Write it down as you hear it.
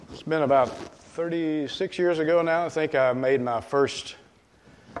It's been about 36 years ago now, I think I made my first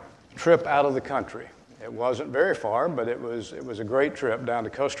trip out of the country. It wasn't very far, but it was a great trip down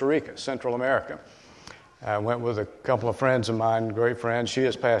to Costa Rica, Central America. I went with a couple of friends of mine, great friends. She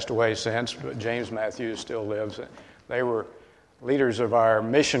has passed away since, but James Matthews still lives. They were leaders of our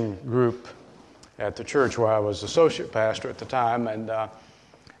mission group at the church where I was associate pastor at the time,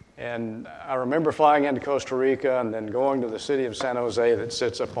 and I remember flying into Costa Rica and then going to the city of San Jose that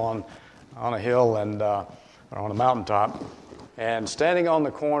sits up on a hill and or on a mountaintop, and standing on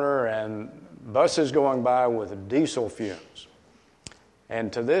the corner and buses going by with diesel fumes.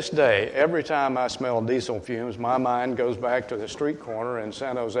 And to this day, every time I smell diesel fumes, my mind goes back to the street corner in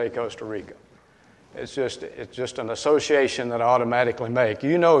San Jose, Costa Rica. It's just an association that I automatically make.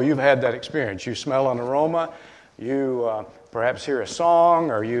 You know you've had that experience. You smell an aroma, you perhaps hear a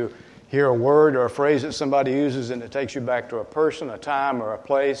song, or you hear a word or a phrase that somebody uses, and it takes you back to a person, a time, or a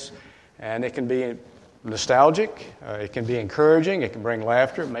place. And it can be nostalgic, it can be encouraging, it can bring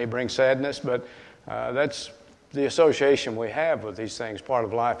laughter, it may bring sadness, but that's the association we have with these things, part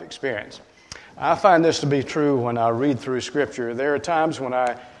of life experience. I find this to be true when I read through Scripture. There are times when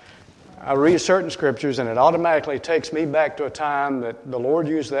I read certain Scriptures and it automatically takes me back to a time that the Lord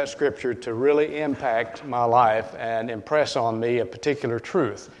used that Scripture to really impact my life and impress on me a particular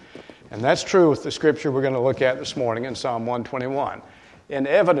truth. And that's true with the Scripture we're going to look at this morning in Psalm 121.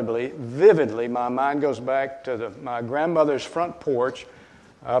 Inevitably, vividly, my mind goes back to my grandmother's front porch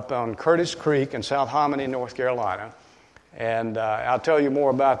up on Curtis Creek in South Hominy, North Carolina. And I'll tell you more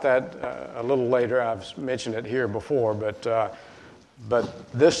about that a little later. I've mentioned it here before, but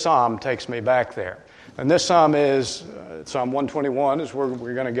this psalm takes me back there. And this psalm is, Psalm 121 is where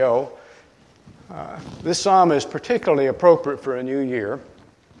we're going to go. This psalm is particularly appropriate for a new year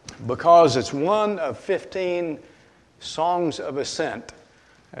because it's one of 15 songs of ascent.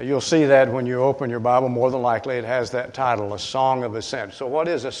 You'll see that when you open your Bible, more than likely it has that title, A Song of Ascent. So what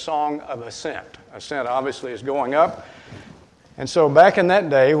is a song of ascent? Ascent obviously is going up. And so back in that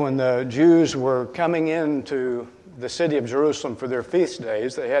day when the Jews were coming into the city of Jerusalem for their feast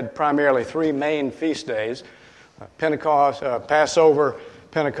days, they had primarily three main feast days, Pentecost, Passover,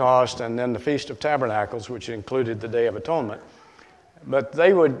 Pentecost, and then the Feast of Tabernacles, which included the Day of Atonement. But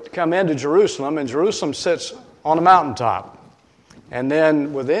they would come into Jerusalem, and Jerusalem sits on a mountaintop. And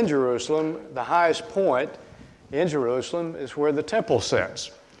then within Jerusalem, the highest point in Jerusalem is where the temple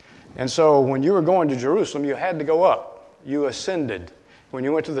sits. And so when you were going to Jerusalem, you had to go up. You ascended. When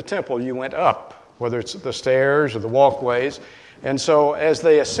you went to the temple, you went up, whether it's the stairs or the walkways. And so as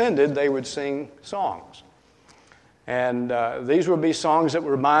they ascended, they would sing songs. And these would be songs that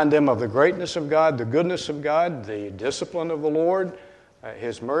would remind them of the greatness of God, the goodness of God, the discipline of the Lord,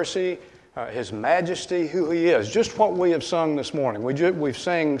 His mercy, His majesty, who He is. Just what we have sung this morning. We've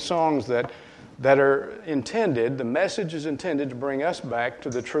sang songs that are intended, the message is intended to bring us back to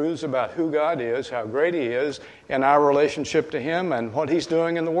the truths about who God is, how great He is, and our relationship to Him and what He's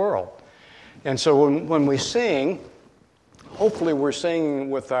doing in the world. And so when we sing, hopefully we're singing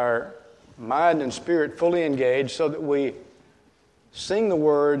with our mind and spirit fully engaged so that we sing the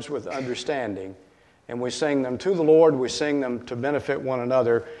words with understanding. And we sing them to the Lord, we sing them to benefit one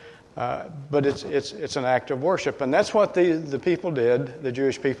another. But it's an act of worship. And that's what the people did, the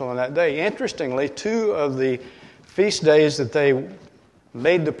Jewish people on that day. Interestingly, two of the feast days that they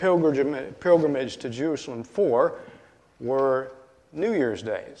made the pilgrimage to Jerusalem for were New Year's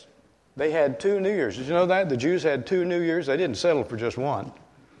days. They had two New Years. Did you know that? The Jews had two New Years. They didn't settle for just one.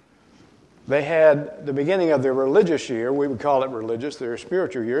 They had the beginning of their religious year, we would call it religious, their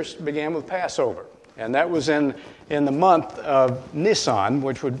spiritual years began with Passover. And that was in the month of Nisan,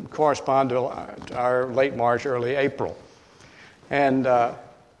 which would correspond to our late March, early April. And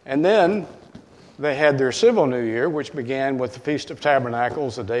then they had their civil New Year, which began with the Feast of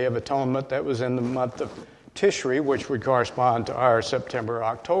Tabernacles, the Day of Atonement. That was in the month of Tishri, which would correspond to our September,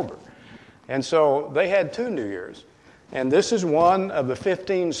 October. And so they had two New Years. And this is one of the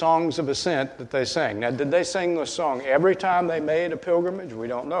 15 songs of ascent that they sang. Now, did they sing this song every time they made a pilgrimage? We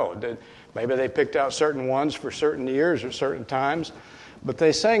don't know. Maybe they picked out certain ones for certain years or certain times. But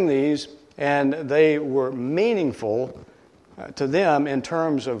they sang these, and they were meaningful to them in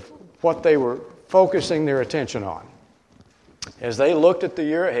terms of what they were focusing their attention on. As they looked at the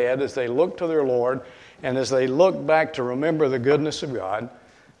year ahead, as they looked to their Lord, and as they looked back to remember the goodness of God,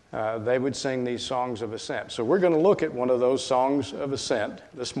 they would sing these songs of ascent. So we're going to look at one of those songs of ascent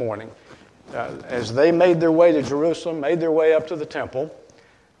this morning. As they made their way to Jerusalem, made their way up to the temple,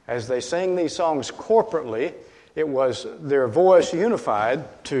 as they sang these songs corporately, it was their voice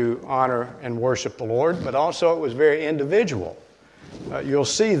unified to honor and worship the Lord, but also it was very individual. you'll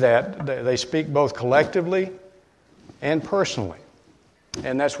see that they speak both collectively and personally.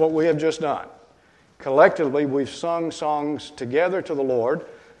 And that's what we have just done. Collectively, we've sung songs together to the Lord,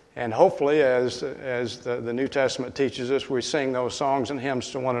 and hopefully, as the New Testament teaches us, we sing those songs and hymns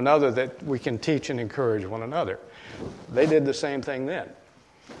to one another that we can teach and encourage one another. They did the same thing then.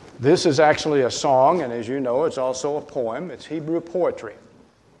 This is actually a song, and as you know, it's also a poem. It's Hebrew poetry.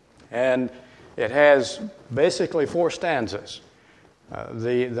 And it has basically 4 stanzas.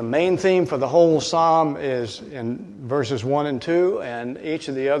 The main theme for the whole psalm is in verses 1 and 2, and each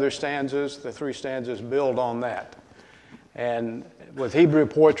of the other stanzas, the 3 stanzas, build on that. And with Hebrew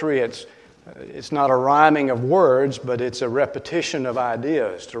poetry, it's not a rhyming of words, but it's a repetition of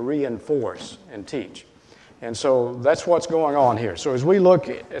ideas to reinforce and teach. And so that's what's going on here. So as we look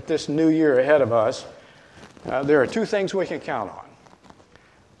at this new year ahead of us, there are 2 things we can count on.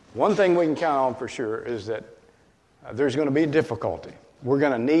 One thing we can count on for sure is that there's going to be difficulty. We're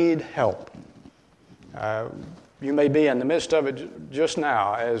going to need help. You may be in the midst of it just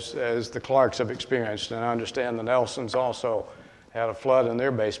now, as the Clarks have experienced, and I understand the Nelsons also had a flood in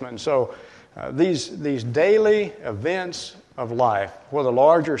their basement. And so these daily events of life, whether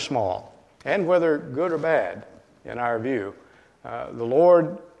large or small, and whether good or bad, in our view, the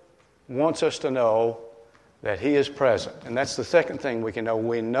Lord wants us to know that He is present. And that's the second thing we can know.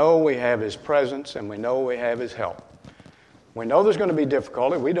 We know we have His presence, and we know we have His help. We know there's going to be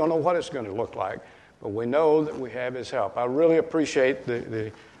difficulty. We don't know what it's going to look like, but we know that we have His help. I really appreciate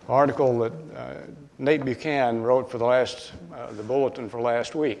the article that Nate Buchanan wrote for the bulletin for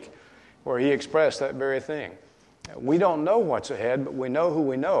last week, where he expressed that very thing. We don't know what's ahead, but we know who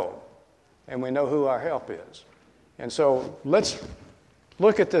we know, and we know who our help is. And so let's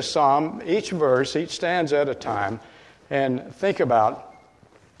look at this psalm, each verse, each stanza at a time, and think about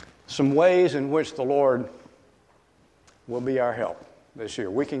some ways in which the Lord will be our help this year.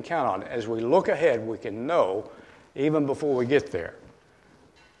 We can count on it. As we look ahead, we can know, even before we get there,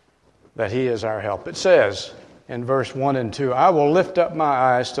 that He is our help. It says in verse 1 and 2, I will lift up my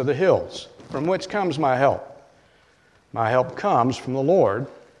eyes to the hills, from which comes my help. My help comes from the Lord,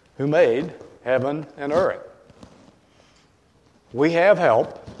 who made heaven and earth. We have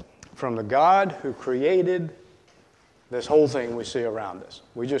help from the God who created this whole thing we see around us.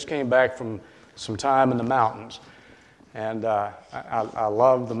 We just came back from some time in the mountains, and I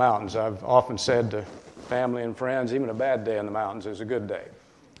love the mountains. I've often said to family and friends, even a bad day in the mountains is a good day.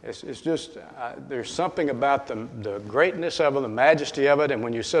 It's just, there's something about the greatness of it, the majesty of it, and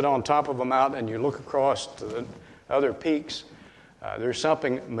when you sit on top of a mountain and you look across to the other peaks, there's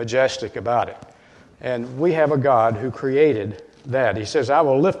something majestic about it. And we have a God who created that. He says, I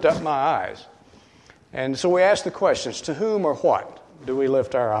will lift up my eyes. And so we ask the questions, to whom or what do we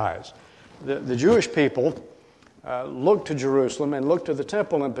lift our eyes? The Jewish people looked to Jerusalem and looked to the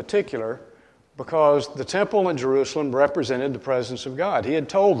temple in particular because the temple in Jerusalem represented the presence of God. He had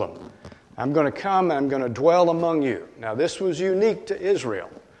told them, I'm going to come and I'm going to dwell among you. Now this was unique to Israel.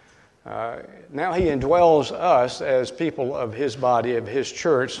 Now He indwells us as people of His body, of His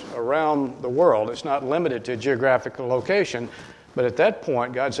church around the world. It's not limited to a geographical location, but at that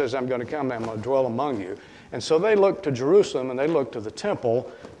point God says, I'm going to come and I'm going to dwell among you. And so they looked to Jerusalem and they looked to the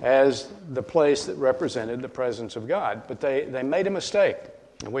temple as the place that represented the presence of God. But they made a mistake.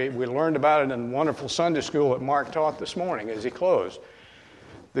 We learned about it in wonderful Sunday school that Mark taught this morning as he closed.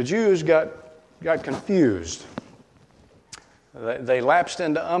 The Jews got confused. They lapsed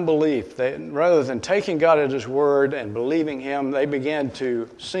into unbelief. Rather than taking God at His word and believing Him, they began to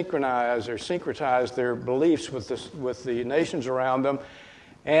syncretize their beliefs with the nations around them.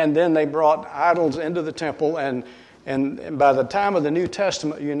 And then they brought idols into the temple, and by the time of the New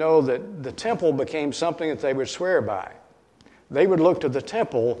Testament, you know that the temple became something that they would swear by. They would look to the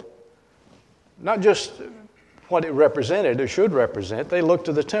temple, not just what it represented or should represent, they looked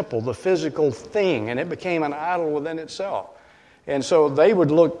to the temple, the physical thing, and it became an idol within itself. And so they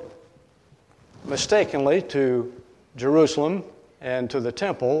would look mistakenly to Jerusalem and to the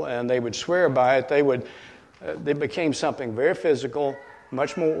temple, and they would swear by it. They became something very physical,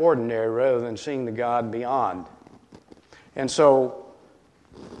 much more ordinary, rather than seeing the God beyond. And so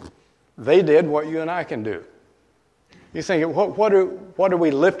they did what you and I can do. You think, what are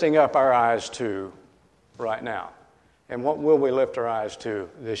we lifting up our eyes to right now? And what will we lift our eyes to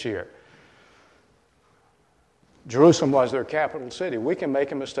this year? Jerusalem was their capital city. We can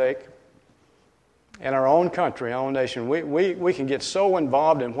make a mistake in our own country, our own nation. We can get so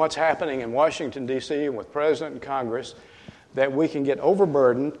involved in what's happening in Washington, D.C. and with President and Congress that we can get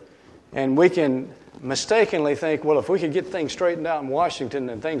overburdened and we can mistakenly think, well, if we could get things straightened out in Washington,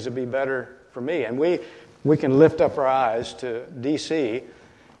 then things would be better for me. And we we can lift up our eyes to D.C.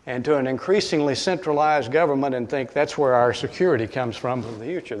 and to an increasingly centralized government and think that's where our security comes from for the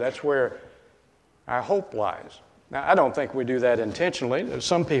future. That's where our hope lies. Now, I don't think we do that intentionally.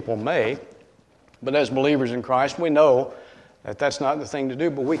 Some people may, but as believers in Christ, we know that that's not the thing to do,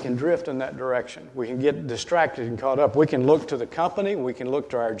 but we can drift in that direction. We can get distracted and caught up. We can look to the company. We can look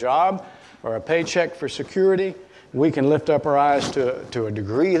to our job or a paycheck for security. We can lift up our eyes to a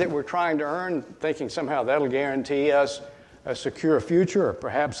degree that we're trying to earn, thinking somehow that'll guarantee us a secure future or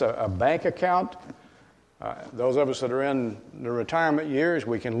perhaps a bank account. Those of us that are in the retirement years,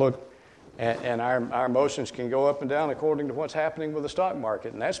 we can look and our emotions can go up and down according to what's happening with the stock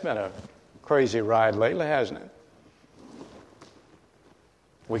market. And that's been a crazy ride lately, hasn't it?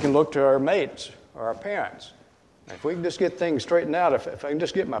 We can look to our mates or our parents. If we can just get things straightened out, if I can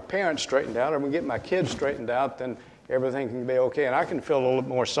just get my parents straightened out or we get my kids straightened out, then everything can be okay. And I can feel a little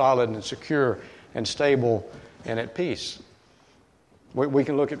more solid and secure and stable and at peace. We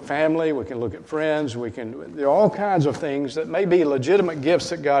can look at family, we can look at friends, there are all kinds of things that may be legitimate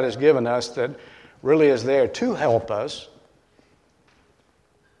gifts that God has given us that really is there to help us.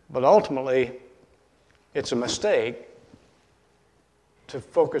 But ultimately, it's a mistake to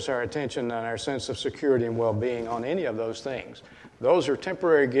focus our attention and our sense of security and well-being on any of those things. Those are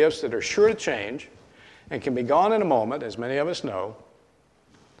temporary gifts that are sure to change and can be gone in a moment, as many of us know.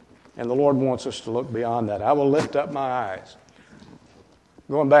 And the Lord wants us to look beyond that. I will lift up my eyes.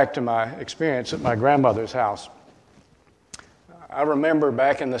 Going back to my experience at my grandmother's house, I remember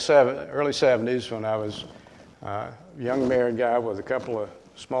back in the early 70s when I was a young married guy with a couple of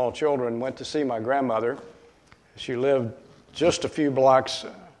small children, went to see my grandmother. She lived just a few blocks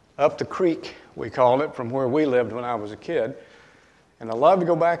up the creek, we called it, from where we lived when I was a kid. And I loved to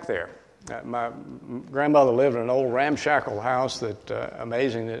go back there. My grandmother lived in an old ramshackle house that,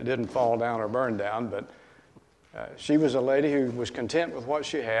 amazing that it didn't fall down or burn down, but she was a lady who was content with what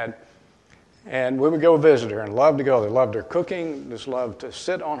she had. And we would go visit her and loved to go there. Loved her cooking, just loved to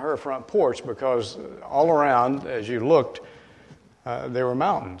sit on her front porch because all around, as you looked, there were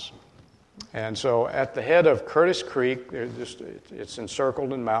mountains. And so at the head of Curtis Creek, it's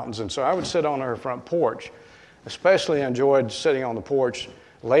encircled in mountains. And so I would sit on her front porch. Especially enjoyed sitting on the porch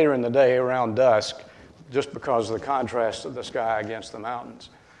later in the day around dusk just because of the contrast of the sky against the mountains.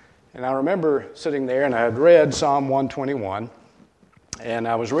 And I remember sitting there and I had read Psalm 121 and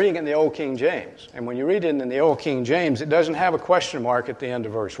I was reading it in the Old King James. And when you read it in the Old King James, it doesn't have a question mark at the end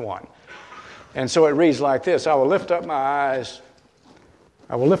of verse 1. And so it reads like this: I will lift up my eyes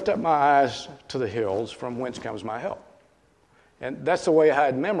to the hills, from whence comes my help. And that's the way I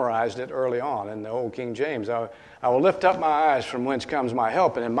had memorized it early on in the Old King James. I will lift up my eyes from whence comes my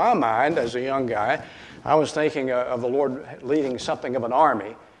help. And in my mind, as a young guy, I was thinking of the Lord leading something of an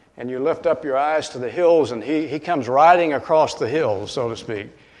army. And you lift up your eyes to the hills, and he comes riding across the hills, so to speak.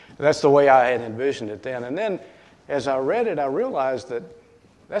 That's the way I had envisioned it then. And then as I read it, I realized that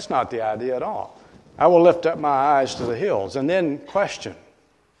that's not the idea at all. I will lift up my eyes to the hills. And then question.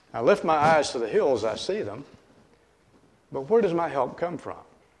 I lift my eyes to the hills, I see them. But where does my help come from?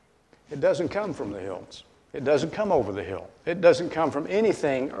 It doesn't come from the hills. It doesn't come over the hill. It doesn't come from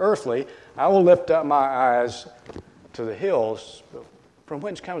anything earthly. I will lift up my eyes to the hills. From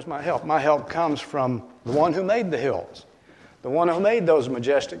whence comes my help? My help comes from the one who made the hills, the one who made those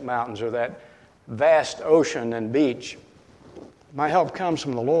majestic mountains or that vast ocean and beach. My help comes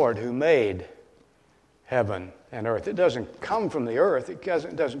from the Lord who made heaven and earth. It doesn't come from the earth. It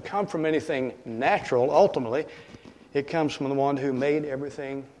doesn't come from anything natural, ultimately. It comes from the one who made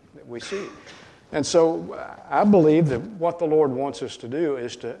everything that we see. And so I believe that what the Lord wants us to do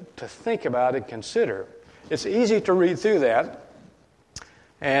is to think about and consider. It's easy to read through that,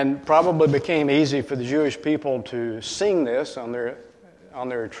 and probably became easy for the Jewish people to sing this on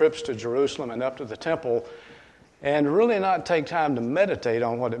their trips to Jerusalem and up to the temple, and really not take time to meditate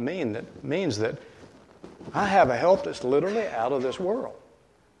on what it means that I have a help that's literally out of this world.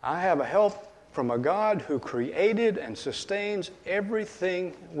 I have a help from a God who created and sustains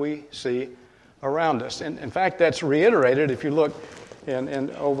everything we see around us. And in fact, that's reiterated if you look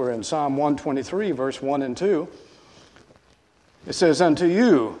over in Psalm 123, verse 1 and 2. It says, unto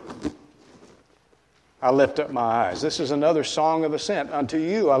you I lift up my eyes. This is another song of ascent. Unto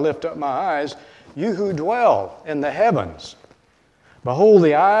you I lift up my eyes, you who dwell in the heavens. Behold,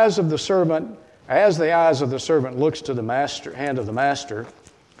 the eyes of the servant, as the eyes of the servant looks to the hand of the master,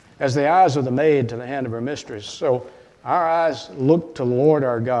 as the eyes of the maid to the hand of her mistress. So our eyes look to the Lord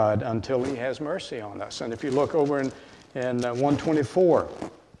our God until he has mercy on us. And if you look over in 124,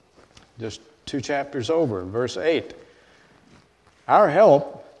 just 2 chapters over, verse 8, our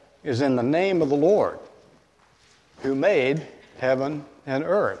help is in the name of the Lord, who made heaven and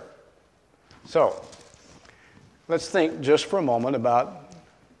earth. So, let's think just for a moment about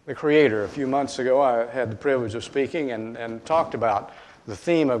the Creator. A few months ago, I had the privilege of speaking and talked about the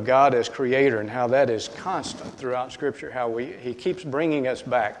theme of God as Creator and how that is constant throughout Scripture, how He keeps bringing us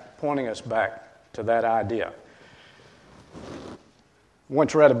back, pointing us back to that idea. I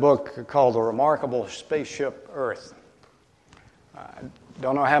once read a book called The Remarkable Spaceship Earth. I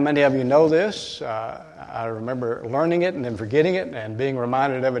don't know how many of you know this. I remember learning it and then forgetting it and being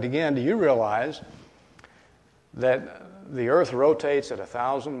reminded of it again. Do you realize that the Earth rotates at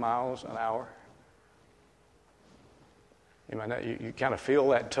 1,000 miles an hour? You kind of feel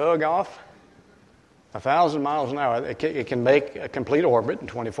that tug off? 1,000 miles an hour. It can make a complete orbit in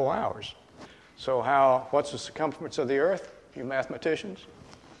 24 hours. So what's the circumference of the Earth, you mathematicians?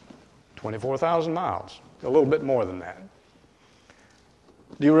 24,000 miles, a little bit more than that.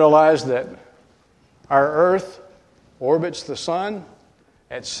 Do you realize that our Earth orbits the sun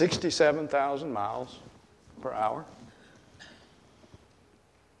at 67,000 miles per hour?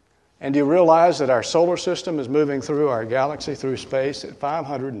 And do you realize that our solar system is moving through our galaxy, through space, at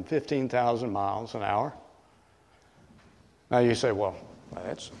 515,000 miles an hour? Now you say, well,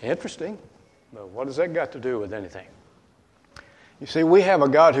 that's interesting, but what has that got to do with anything? You see, we have a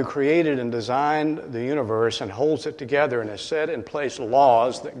God who created and designed the universe and holds it together and has set in place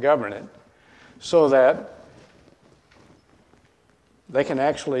laws that govern it so that they can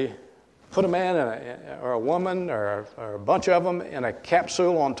actually put a man or a woman or a bunch of them in a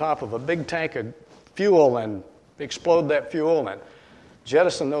capsule on top of a big tank of fuel and explode that fuel and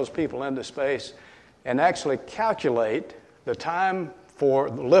jettison those people into space and actually calculate the time for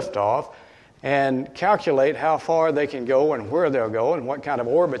the liftoff and calculate how far they can go and where they'll go and what kind of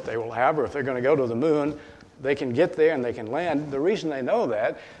orbit they will have, or if they're going to go to the moon, they can get there and they can land. The reason they know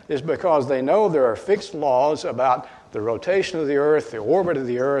that is because they know there are fixed laws about the rotation of the Earth, the orbit of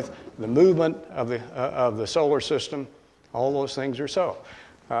the Earth, the movement of the solar system. All those things are so.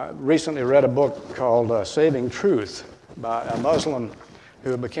 Recently read a book called Saving Truth by a Muslim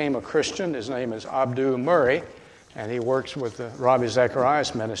who became a Christian. His name is Abdul Murray, and he works with the Ravi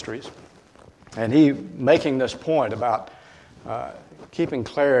Zacharias Ministries. And he making this point about keeping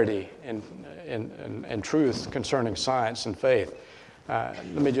clarity and truth concerning science and faith.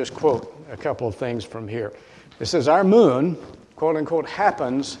 Let me just quote a couple of things from here. It says, our moon, quote unquote,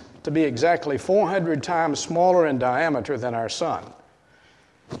 happens to be exactly 400 times smaller in diameter than our sun.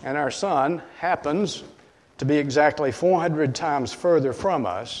 And our sun happens to be exactly 400 times further from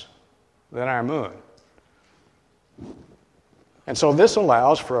us than our moon. And so this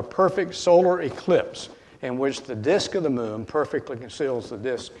allows for a perfect solar eclipse in which the disk of the moon perfectly conceals the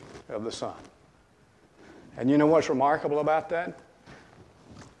disk of the sun. And you know what's remarkable about that?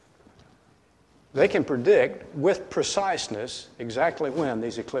 They can predict with preciseness exactly when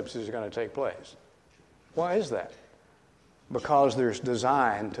these eclipses are going to take place. Why is that? Because there's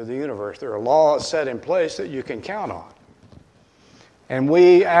design to the universe. There are laws set in place that you can count on. And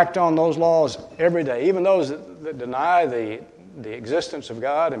we act on those laws every day. Even those that deny the existence of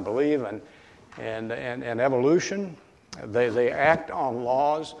God and believe in evolution, they act on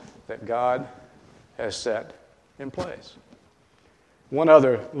laws that God has set in place. One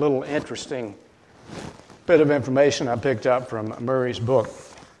other little interesting bit of information I picked up from Murray's book.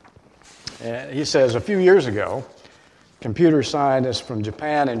 He says a few years ago, computer scientists from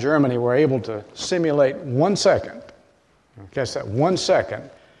Japan and Germany were able to simulate 1 second, guess that 1 second,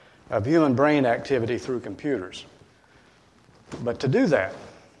 of human brain activity through computers. But to do that,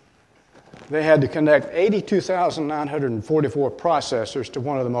 they had to connect 82,944 processors to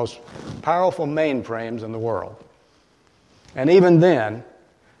one of the most powerful mainframes in the world. And even then,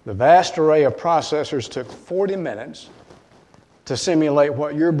 the vast array of processors took 40 minutes to simulate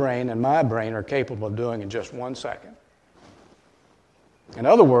what your brain and my brain are capable of doing in just 1 second. In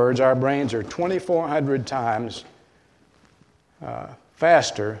other words, our brains are 2,400 times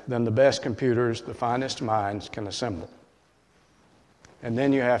faster than the best computers the finest minds can assemble. And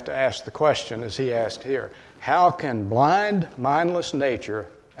then you have to ask the question, as he asked here, how can blind, mindless nature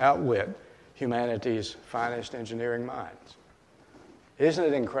outwit humanity's finest engineering minds? Isn't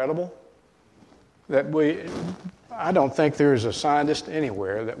it incredible that I don't think there's a scientist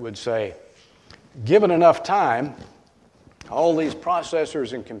anywhere that would say, given enough time, all these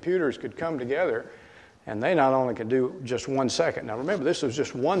processors and computers could come together, and they not only could do just 1 second. Now remember, this was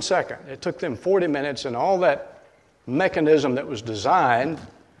just 1 second. It took them 40 minutes, and all that mechanism that was designed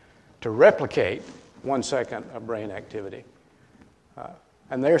to replicate 1 second of brain activity.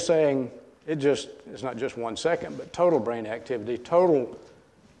 And they're saying it's not just 1 second, but total brain activity,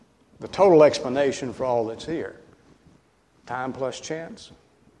 the total explanation for all that's here. Time plus chance.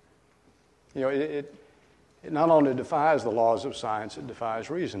 You know, it not only defies the laws of science, it defies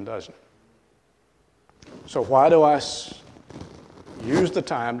reason, doesn't it? So why do I use the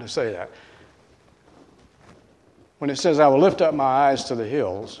time to say that? When it says, I will lift up my eyes to the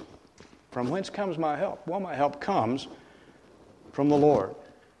hills, from whence comes my help? Well, my help comes from the Lord,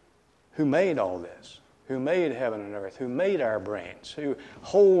 who made all this, who made heaven and earth, who made our brains, who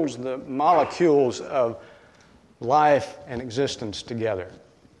holds the molecules of life and existence together.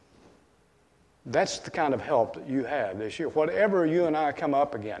 That's the kind of help that you have this year. Whatever you and I come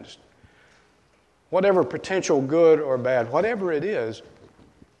up against, whatever potential good or bad, whatever it is,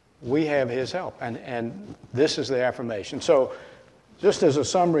 we have His help. And this is the affirmation. So, just as a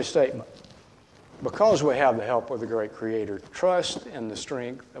summary statement, because we have the help of the great Creator, trust in the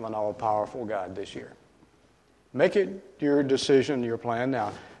strength of an all-powerful God this year. Make it your decision, your plan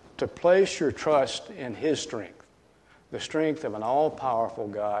now, to place your trust in His strength, the strength of an all-powerful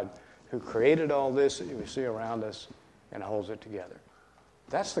God who created all this that we see around us and holds it together.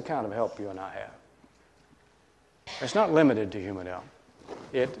 That's the kind of help you and I have. It's not limited to human help.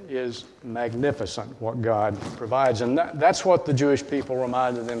 It is magnificent what God provides. And that's what the Jewish people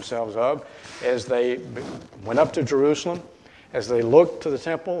reminded themselves of as they went up to Jerusalem, as they looked to the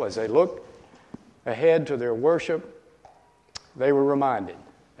temple, as they looked ahead to their worship. They were reminded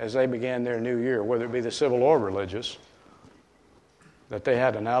as they began their new year, whether it be the civil or religious, that they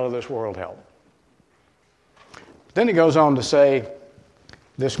had an out-of-this-world help. Then he goes on to say,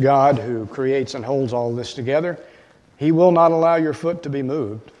 this God who creates and holds all this together, He will not allow your foot to be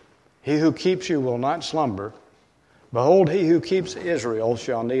moved. He who keeps you will not slumber. Behold, He who keeps Israel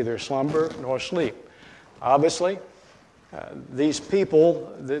shall neither slumber nor sleep. Obviously, these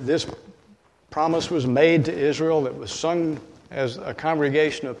people, this promise was made to Israel. It was sung as a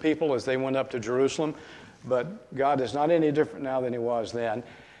congregation of people as they went up to Jerusalem. But God is not any different now than He was then.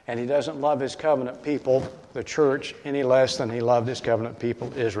 And He doesn't love His covenant people, the church, any less than He loved His covenant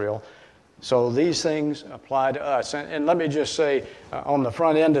people, Israel. So these things apply to us. And let me just say, on the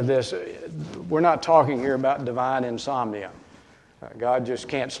front end of this, we're not talking here about divine insomnia. God just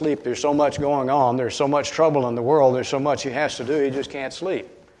can't sleep. There's so much going on. There's so much trouble in the world. There's so much He has to do. He just can't sleep.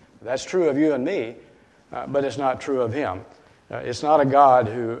 That's true of you and me, but it's not true of Him. It's not a God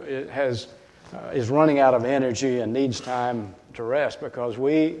who is running out of energy and needs time to rest, because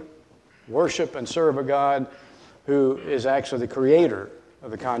we worship and serve a God who is actually the creator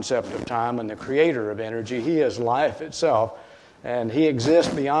of the concept of time and the creator of energy. He is life itself, and He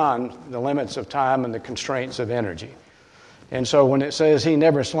exists beyond the limits of time and the constraints of energy. And so when it says He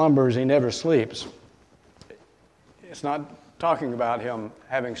never slumbers, He never sleeps, it's not talking about Him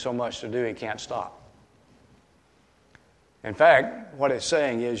having so much to do He can't stop. In fact, what it's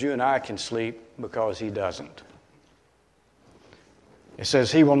saying is you and I can sleep because He doesn't. It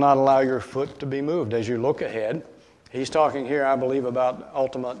says He will not allow your foot to be moved. As you look ahead, He's talking here, I believe, about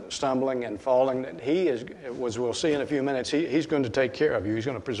ultimate stumbling and falling. He is, as we'll see in a few minutes, He's going to take care of you. He's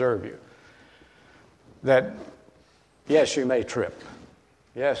going to preserve you. That, yes, you may trip.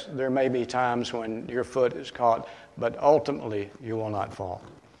 Yes, there may be times when your foot is caught, but ultimately you will not fall.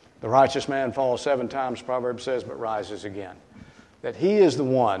 The righteous man falls 7 times, Proverbs says, but rises again. That He is the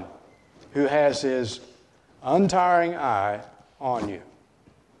one who has His untiring eye on you.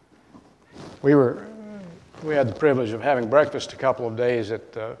 We had the privilege of having breakfast a couple of days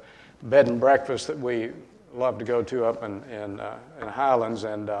at bed and breakfast that we love to go to up in Highlands,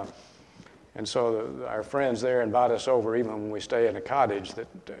 and so our friends there invite us over even when we stay in a cottage to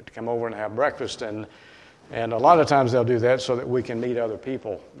come over and have breakfast, and a lot of times they'll do that so that we can meet other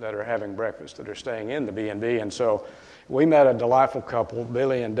people that are having breakfast that are staying in the B&B. And so we met a delightful couple,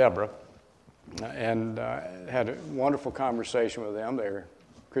 Billy and Deborah, and had a wonderful conversation with them. They're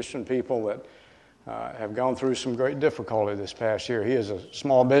Christian people that have gone through some great difficulty this past year. He is a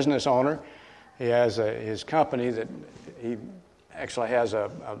small business owner. He has his company that he actually has a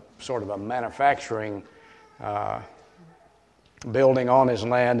sort of a manufacturing building on his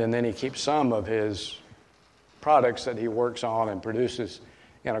land, and then he keeps some of his products that he works on and produces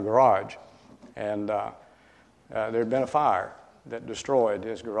in a garage. And there had been a fire that destroyed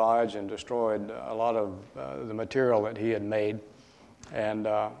his garage and destroyed a lot of the material that he had made, and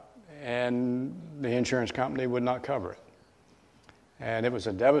the insurance company would not cover it. And it was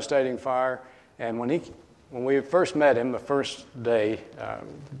a devastating fire. And when we first met him the first day,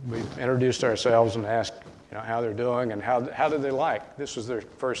 we introduced ourselves and asked, how they're doing and how did they like. This was their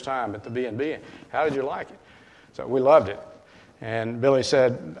first time at the B&B. How did you like it? So we loved it. And Billy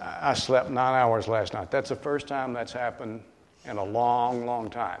said, I slept 9 hours last night. That's the first time that's happened in a long, long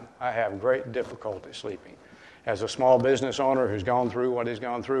time. I have great difficulty sleeping. as a small business owner who's gone through what he's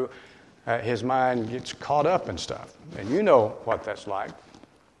gone through, his mind gets caught up in stuff. And you know what that's like.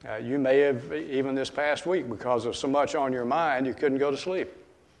 You may have, even this past week, because of so much on your mind, you couldn't go to sleep.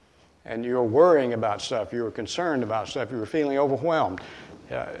 And you were worrying about stuff. You were concerned about stuff. You were feeling overwhelmed.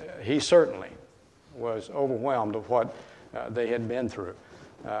 He certainly was overwhelmed of what they had been through.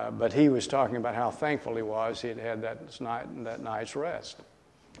 But he was talking about how thankful he was he'd had that night's rest.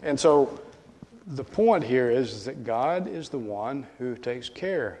 And so the point here is that God is the one who takes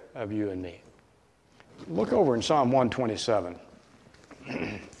care of you and me. Look over in Psalm 127.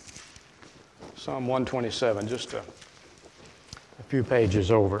 Psalm 127, just a few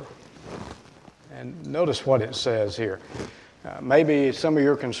pages over. And notice what it says here. Maybe some of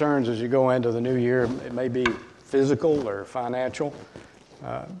your concerns as you go into the new year, it may be physical or financial,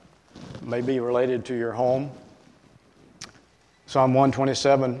 may be related to your home. Psalm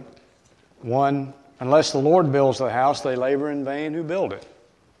 127, 1, unless the Lord builds the house, they labor in vain who build it.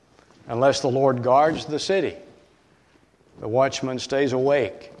 Unless the Lord guards the city, the watchman stays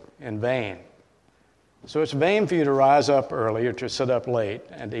awake in vain. So it's vain for you to rise up early or to sit up late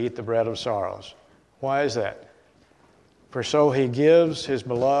and to eat the bread of sorrows. Why is that? For so he gives his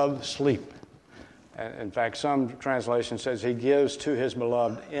beloved sleep. And in fact, some translation says he gives to his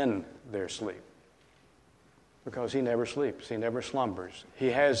beloved in their sleep. Because he never sleeps. He never slumbers.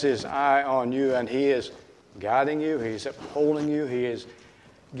 He has his eye on you, and he is guiding you. He's upholding you. He is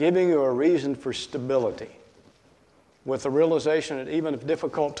giving you a reason for stability. With the realization that even if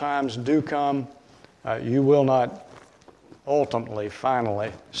difficult times do come, you will not ultimately,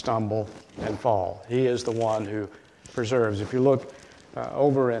 finally stumble and fall. He is the one who preserves. If you look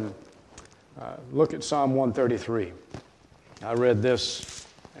over and look at Psalm 133. I read this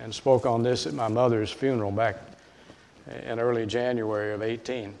and spoke on this at my mother's funeral back in early January of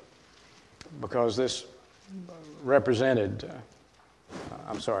 18, because this represented,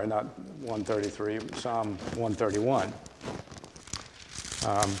 I'm sorry, not 133, Psalm 131.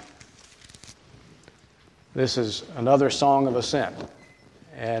 This is another song of ascent,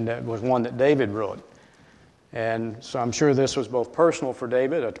 and it was one that David wrote. And so I'm sure this was both personal for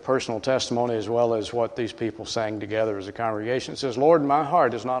David, a personal testimony, as well as what these people sang together as a congregation. It says, Lord, my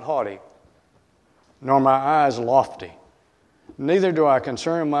heart is not haughty, nor my eyes lofty. Neither do I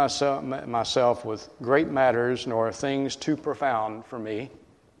concern myself with great matters, nor things too profound for me.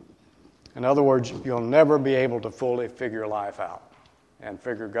 In other words, you'll never be able to fully figure life out and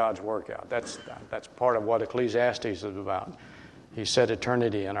figure God's work out. That's part of what Ecclesiastes is about. He set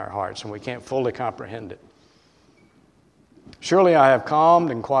eternity in our hearts, and we can't fully comprehend it. Surely I have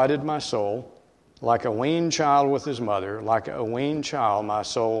calmed and quieted my soul, like a weaned child with his mother, like a weaned child, my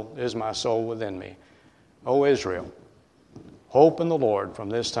soul within me. O Israel, hope in the Lord from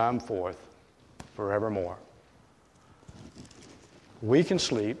this time forth, forevermore. We can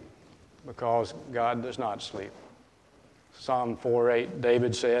sleep because God does not sleep. Psalm 4:8,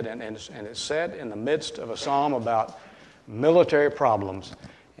 David said, and it's said in the midst of a psalm about military problems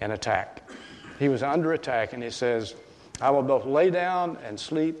and attack. He was under attack, and he says, I will both lay down and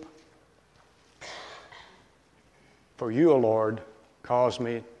sleep, for you, O Lord, cause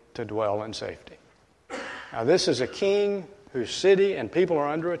me to dwell in safety. Now, this is a king whose city and people are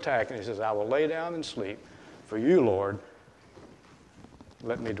under attack, and he says, I will lay down and sleep, for you, Lord,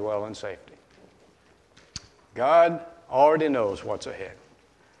 let me dwell in safety. God already knows what's ahead.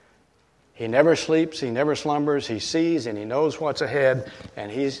 He never sleeps, he never slumbers, he sees and he knows what's ahead,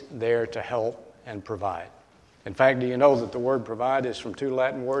 and he's there to help and provide. In fact, do you know that the word provide is from two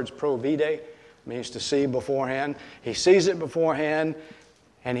Latin words, provide, means to see beforehand. He sees it beforehand,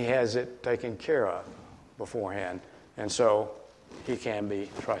 and he has it taken care of beforehand, and so he can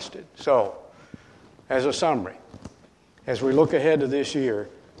be trusted. So, as a summary, as we look ahead to this year,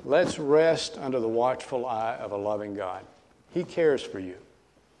 let's rest under the watchful eye of a loving God. He cares for you.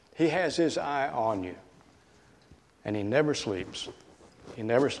 He has his eye on you. And he never sleeps. He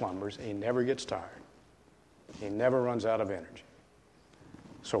never slumbers. He never gets tired. He never runs out of energy.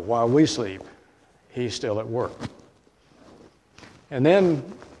 So while we sleep, he's still at work. And then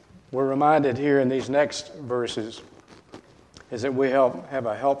we're reminded here in these next verses is that we have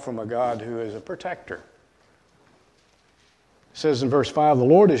a help from a God who is a protector. It says in verse 5, the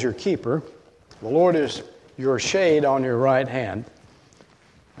Lord is your keeper. The Lord is your shade on your right hand.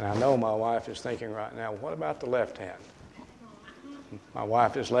 And I know my wife is thinking right now, what about the left hand? My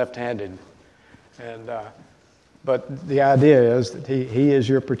wife is left-handed. But the idea is that he is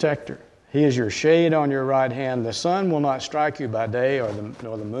your protector. He is your shade on your right hand. The sun will not strike you by day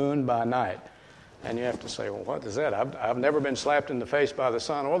nor the moon by night. And you have to say, well, what is that? I've never been slapped in the face by the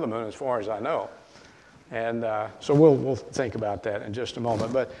sun or the moon as far as I know. And so we'll think about that in just a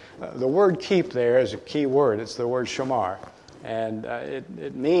moment. But the word keep there is a key word. It's the word shamar. And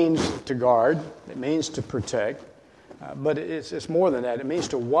it means to guard. It means to protect. But it's more than that. It means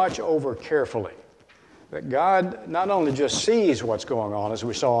to watch over carefully. That God not only just sees what's going on, as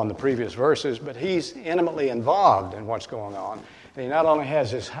we saw in the previous verses, but He's intimately involved in what's going on. And He not only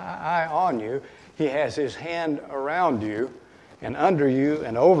has His eye on you, He has His hand around you and under you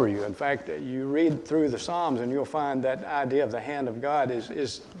and over you. In fact, you read through the Psalms and you'll find that idea of the hand of God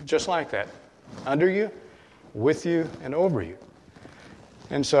is just like that. Under you, with you, and over you.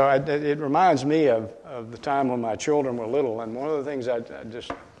 And so it reminds me of the time when my children were little, and one of the things I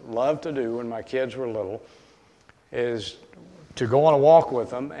just loved to do when my kids were little is to go on a walk with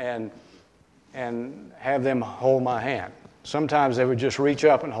them and have them hold my hand. Sometimes they would just reach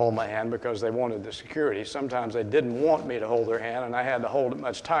up and hold my hand because they wanted the security. Sometimes they didn't want me to hold their hand, and I had to hold it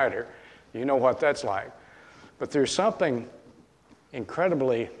much tighter. You know what that's like. But there's something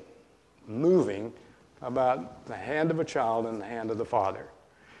incredibly moving about the hand of a child and the hand of the Father.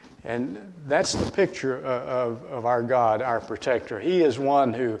 And that's the picture of our God, our protector. He is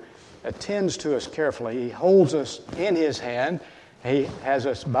one who attends to us carefully. He holds us in His hand. He has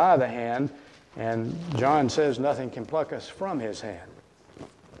us by the hand. And John says nothing can pluck us from His hand.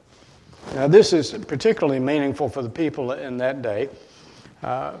 Now, this is particularly meaningful for the people in that day.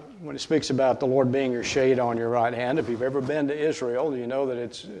 When it speaks about the Lord being your shade on your right hand, if you've ever been to Israel, you know that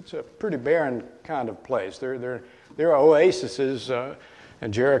it's a pretty barren kind of place. There are oases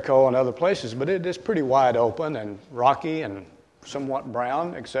in Jericho and other places, but it is pretty wide open and rocky and somewhat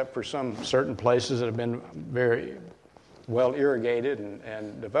brown, except for some certain places that have been very well irrigated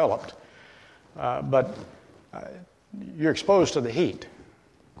and developed. But you're exposed to the heat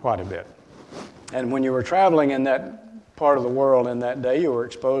quite a bit. And when you were traveling in that part of the world in that day, you were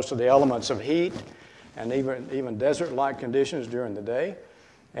exposed to the elements of heat and even desert-like conditions during the day.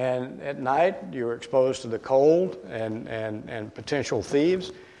 And at night, you were exposed to the cold and potential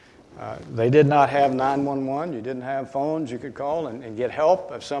thieves. They did not have 911. You didn't have phones you could call and get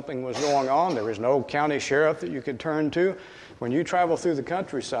help if something was going on. There was no county sheriff that you could turn to. When you travel through the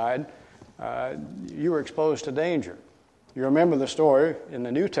countryside, you were exposed to danger. You remember the story in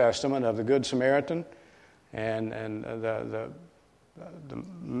the New Testament of the Good Samaritan and the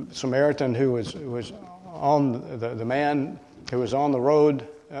Samaritan who was on the man who was on the road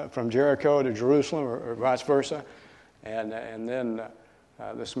from Jericho to Jerusalem or vice versa, and then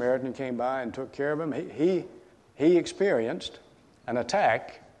the Samaritan came by and took care of him. He experienced an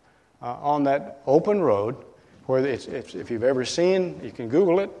attack on that open road where if you've ever seen, you can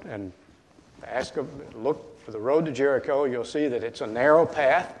Google it and look for the road to Jericho. You'll see that it's a narrow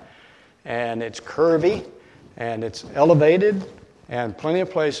path and it's curvy and it's elevated and plenty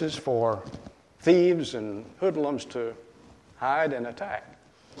of places for thieves and hoodlums to hide and attack.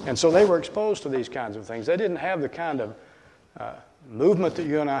 And so they were exposed to these kinds of things. They didn't have the kind of movement that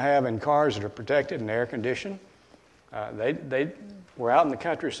you and I have in cars that are protected and air conditioned. They were out in the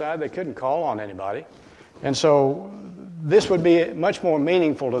countryside. They couldn't call on anybody. And so this would be much more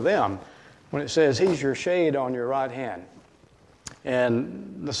meaningful to them when it says, He's your shade on your right hand.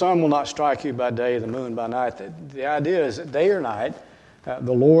 And the sun will not strike you by day, the moon by night. The idea is that day or night,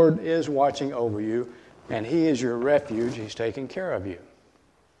 the Lord is watching over you, and He is your refuge. He's taking care of you.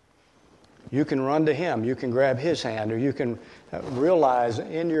 You can run to Him. You can grab His hand, or you can realize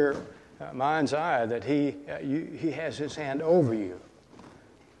in your mind's eye that He has His hand over you,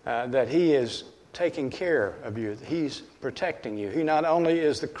 that He is taking care of you. He's protecting you. He not only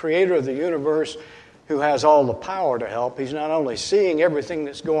is the creator of the universe who has all the power to help, He's not only seeing everything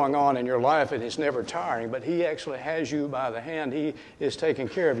that's going on in your life and He's never tiring, but He actually has you by the hand. He is taking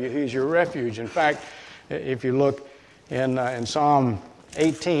care of you. He's your refuge. In fact, if you look in Psalm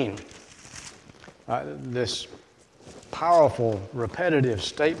 18, this powerful, repetitive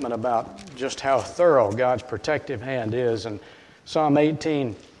statement about just how thorough God's protective hand is. In Psalm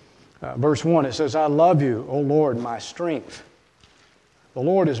 18, verse 1, it says, I love you, O Lord, my strength. The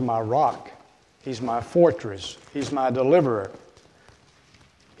Lord is my rock. He's my fortress. He's my deliverer.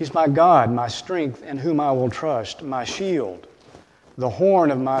 He's my God, my strength, in whom I will trust, my shield, the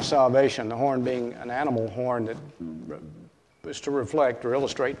horn of my salvation, the horn being an animal horn that is to reflect or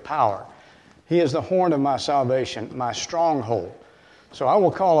illustrate power. He is the horn of my salvation, my stronghold. So I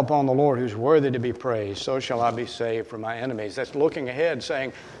will call upon the Lord who's worthy to be praised. So shall I be saved from my enemies. That's looking ahead,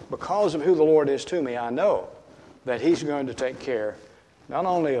 saying, because of who the Lord is to me, I know that He's going to take care not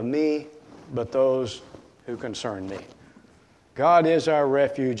only of me, but those who concern me. God is our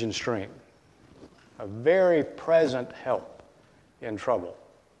refuge and strength, a very present help in trouble.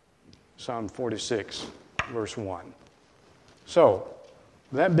 Psalm 46, verse 1. So,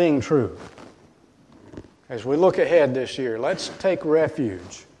 that being true, as we look ahead this year, let's take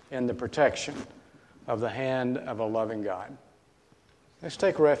refuge in the protection of the hand of a loving God. Let's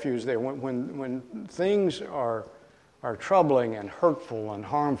take refuge there. When things are troubling and hurtful and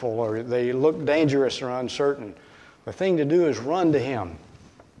harmful, or they look dangerous or uncertain, the thing to do is run to Him.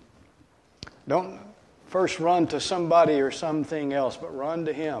 Don't first run to somebody or something else, but run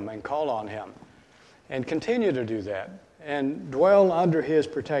to Him and call on Him. And continue to do that. And dwell under His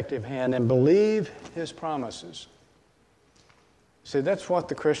protective hand and believe His promises. See, that's what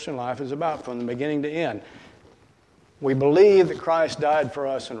the Christian life is about from the beginning to end. We believe that Christ died for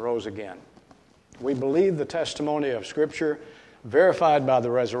us and rose again. We believe the testimony of Scripture verified by the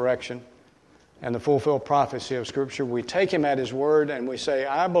resurrection and the fulfilled prophecy of Scripture. We take Him at His word and we say,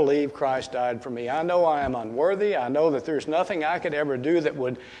 I believe Christ died for me. I know I am unworthy. I know that there's nothing I could ever do that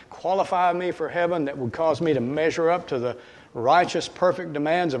would qualify me for heaven, that would cause me to measure up to the righteous, perfect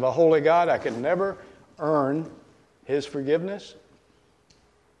demands of a holy God. I could never earn His forgiveness.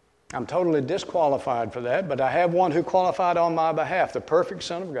 I'm totally disqualified for that, but I have one who qualified on my behalf, the perfect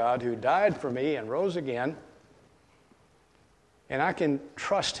Son of God who died for me and rose again. And I can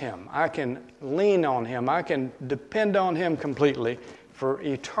trust Him. I can lean on Him. I can depend on Him completely for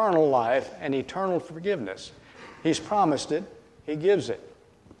eternal life and eternal forgiveness. He's promised it. He gives it.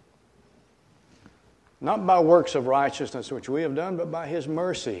 Not by works of righteousness which we have done, but by His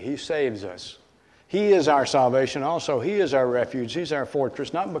mercy. He saves us. He is our salvation also. He is our refuge. He's our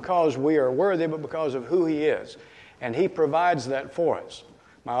fortress, not because we are worthy, but because of who He is. And He provides that for us.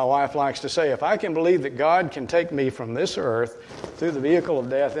 My wife likes to say, if I can believe that God can take me from this earth through the vehicle of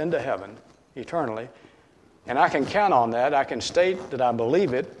death into heaven eternally, and I can count on that, I can state that I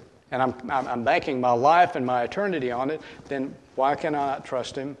believe it, and I'm banking my life and my eternity on it, then why can I not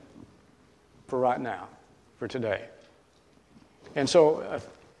trust Him for right now, for today? And so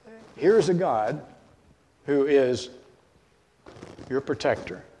here's a God who is your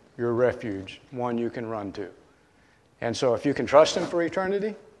protector, your refuge, one you can run to. And so if you can trust Him for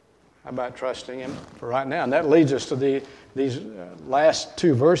eternity, how about trusting Him for right now? And that leads us to these last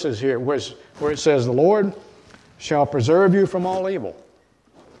two verses here where it says, the Lord shall preserve you from all evil.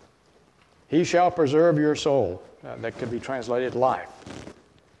 He shall preserve your soul. That could be translated life.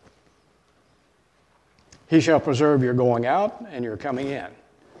 He shall preserve your going out and your coming in,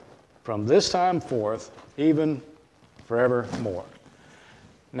 from this time forth, even forevermore.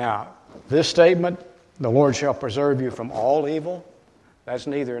 Now, this statement, the Lord shall preserve you from all evil, that's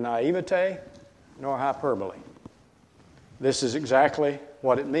neither naivete nor hyperbole. This is exactly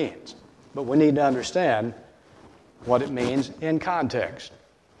what it means. But we need to understand what it means in context.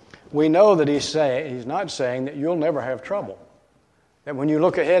 We know that He's not saying that you'll never have trouble. That when you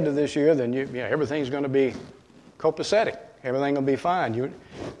look ahead to this year, then everything's going to be copacetic. Everything will be fine.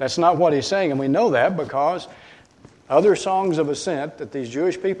 That's not what He's saying, and we know that because other songs of ascent that these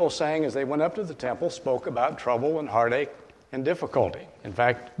Jewish people sang as they went up to the temple spoke about trouble and heartache and difficulty. In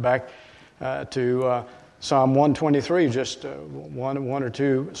fact, back to Psalm 123, just one or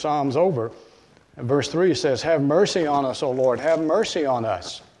two psalms over, verse 3 says, have mercy on us, O Lord, have mercy on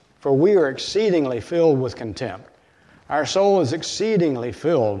us, for we are exceedingly filled with contempt. Our soul is exceedingly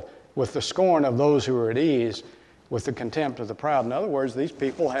filled with the scorn of those who are at ease, with the contempt of the proud. In other words, these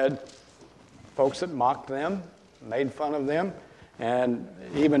people had folks that mocked them, made fun of them, and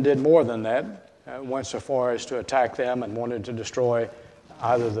even did more than that, went so far as to attack them and wanted to destroy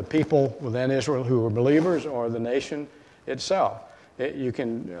either the people within Israel who were believers or the nation itself. You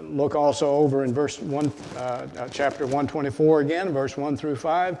can look also over in chapter 124 again, verse 1 through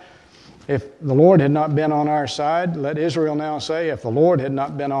 5. If the Lord had not been on our side, let Israel now say, if the Lord had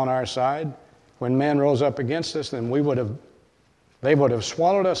not been on our side, when men rose up against us, then they would have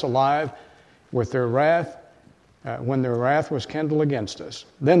swallowed us alive with their wrath, when their wrath was kindled against us.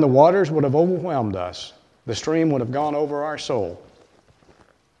 Then the waters would have overwhelmed us. The stream would have gone over our soul.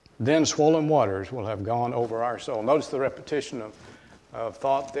 Then swollen waters will have gone over our soul. Notice the repetition of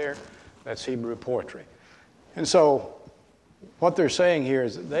thought there. That's Hebrew poetry. And so what they're saying here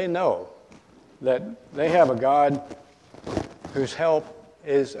is that they know that they have a God whose help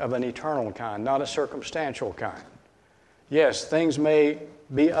is of an eternal kind, not a circumstantial kind. Yes, things may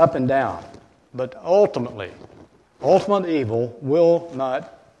be up and down, but ultimate evil will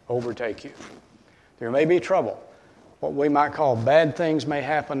not overtake you. There may be trouble. What we might call bad things may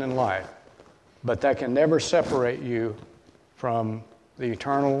happen in life, but that can never separate you from the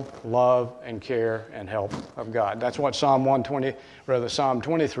eternal love and care and help of God. That's what Psalm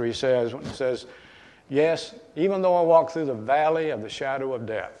 23 says when it says, yes, even though I walk through the valley of the shadow of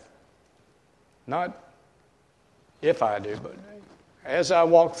death, not if I do, but as I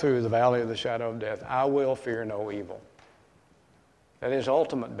walk through the valley of the shadow of death, I will fear no evil. That is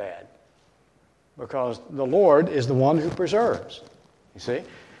ultimate bad. Because the Lord is the one who preserves. You see? It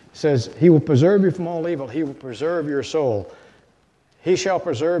says, He will preserve you from all evil. He will preserve your soul. He shall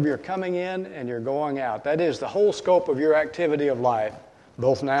preserve your coming in and your going out. That is the whole scope of your activity of life,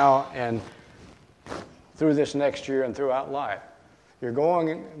 both now and through this next year and throughout life. You're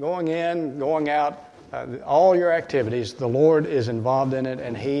going in, going out, all your activities, the Lord is involved in it,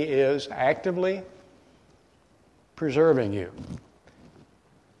 and He is actively preserving you.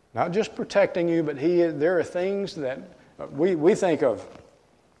 Not just protecting you, but there are things that we think of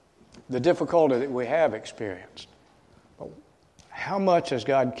the difficulty that we have experienced. But how much has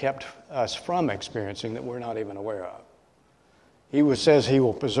God kept us from experiencing that we're not even aware of? He says He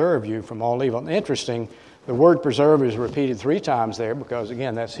will preserve you from all evil. Interesting, the word preserve is repeated 3 times there because,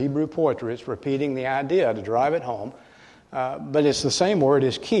 again, that's Hebrew poetry. It's repeating the idea to drive it home. But it's the same word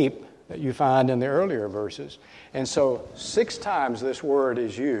as keep that you find in the earlier verses. And so 6 times this word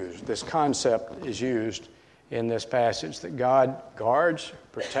is used, this concept is used in this passage, that God guards,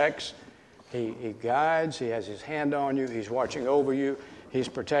 protects, He guides, He has His hand on you, He's watching over you, He's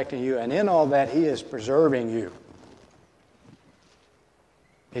protecting you, and in all that He is preserving you.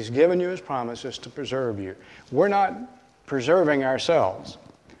 He's given you His promises to preserve you. We're not preserving ourselves.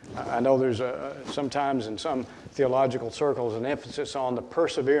 I know there's sometimes in some theological circles an emphasis on the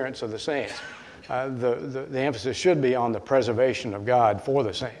perseverance of the saints. The emphasis should be on the preservation of God for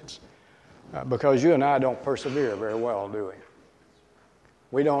the saints. Because you and I don't persevere very well, do we?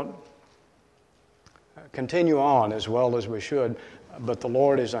 We don't continue on as well as we should, but the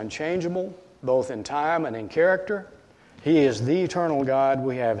Lord is unchangeable, both in time and in character. He is the eternal God.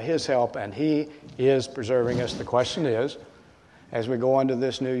 We have His help, and He is preserving us. The question is, as we go into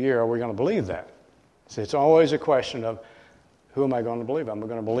this new year, are we going to believe that? See, it's always a question of, who am I going to believe? Am I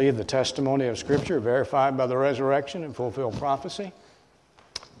going to believe the testimony of Scripture verified by the resurrection and fulfilled prophecy?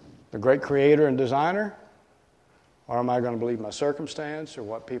 The great creator and designer? Or am I going to believe my circumstance or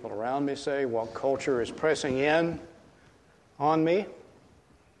what people around me say, what culture is pressing in on me?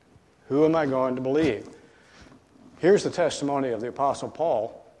 Who am I going to believe? Here's the testimony of the Apostle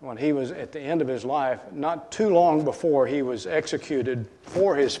Paul when he was at the end of his life, not too long before he was executed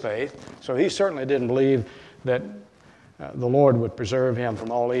for his faith. So he certainly didn't believe that the Lord would preserve him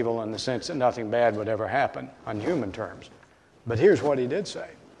from all evil in the sense that nothing bad would ever happen on human terms. But here's what he did say.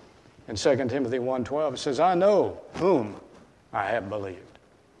 In 2 Timothy 1:12, it says, I know whom I have believed,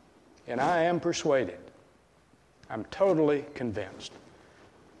 and I am persuaded, I'm totally convinced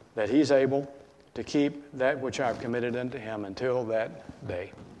that He's able to keep that which I've committed unto Him until that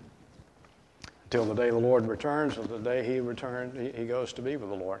day. Until the day the Lord returns, or the day He returns, He goes to be with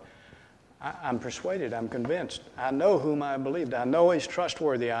the Lord. I'm persuaded, I'm convinced. I know whom I believed. I know He's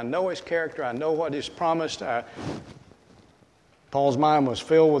trustworthy. I know His character. I know what He's promised. Paul's mind was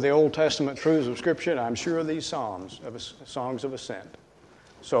filled with the Old Testament truths of Scripture, and I'm sure of these songs of ascent.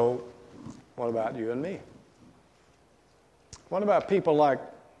 So, what about you and me? What about people like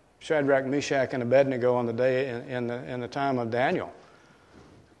Shadrach, Meshach, and Abednego on the day in the time of Daniel,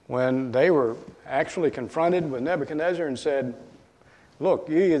 when they were actually confronted with Nebuchadnezzar and said, look,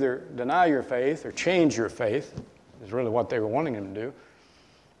 you either deny your faith or change your faith, is really what they were wanting him to do,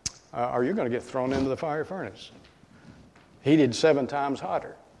 or you're going to get thrown into the fire furnace, heated 7 times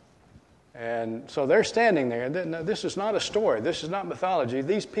hotter. And so they're standing there. This is not a story. This is not mythology.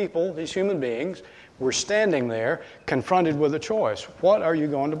 These people, these human beings, were standing there confronted with a choice. What are you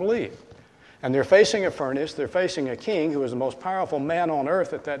going to believe? And they're facing a furnace. They're facing a king who was the most powerful man on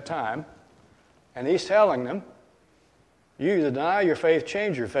earth at that time. And he's telling them, you either deny your faith,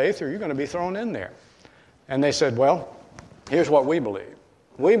 change your faith, or you're going to be thrown in there. And they said, well, here's what we believe.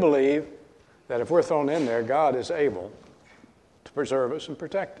 We believe that if we're thrown in there, God is able to preserve us and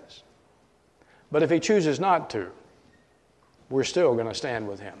protect us. But if He chooses not to, we're still going to stand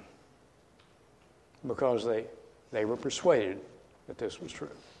with Him because they were persuaded that this was true.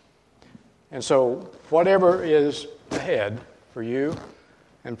 And so whatever is ahead for you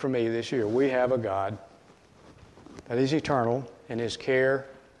and for me this year, we have a God that is eternal in His care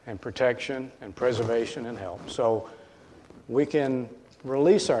and protection and preservation and help. So we can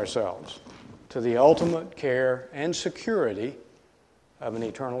release ourselves to the ultimate care and security of an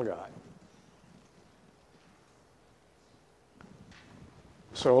eternal God.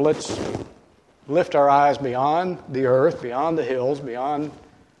 So let's lift our eyes beyond the earth, beyond the hills, beyond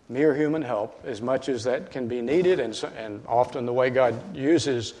mere human help, as much as that can be needed, and often the way God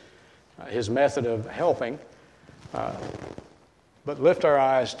uses His method of helping. But lift our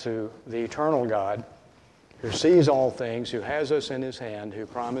eyes to the eternal God who sees all things, who has us in his hand, who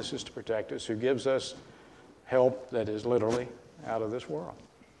promises to protect us, who gives us help that is literally out of this world.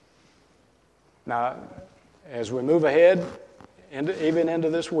 Now, as we move ahead, even into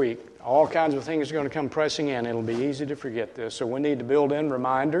this week, all kinds of things are going to come pressing in. It'll be easy to forget this. So we need to build in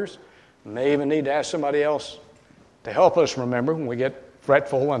reminders. We may even need to ask somebody else to help us remember when we get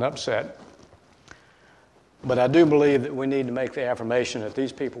fretful and upset. But I do believe that we need to make the affirmation that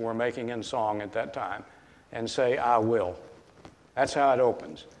these people were making in song at that time and say, I will. That's how it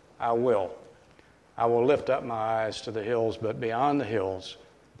opens. I will. I will lift up my eyes to the hills, but beyond the hills,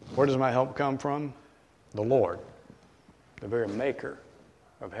 where does my help come from? The Lord, the very maker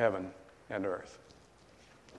of heaven and earth.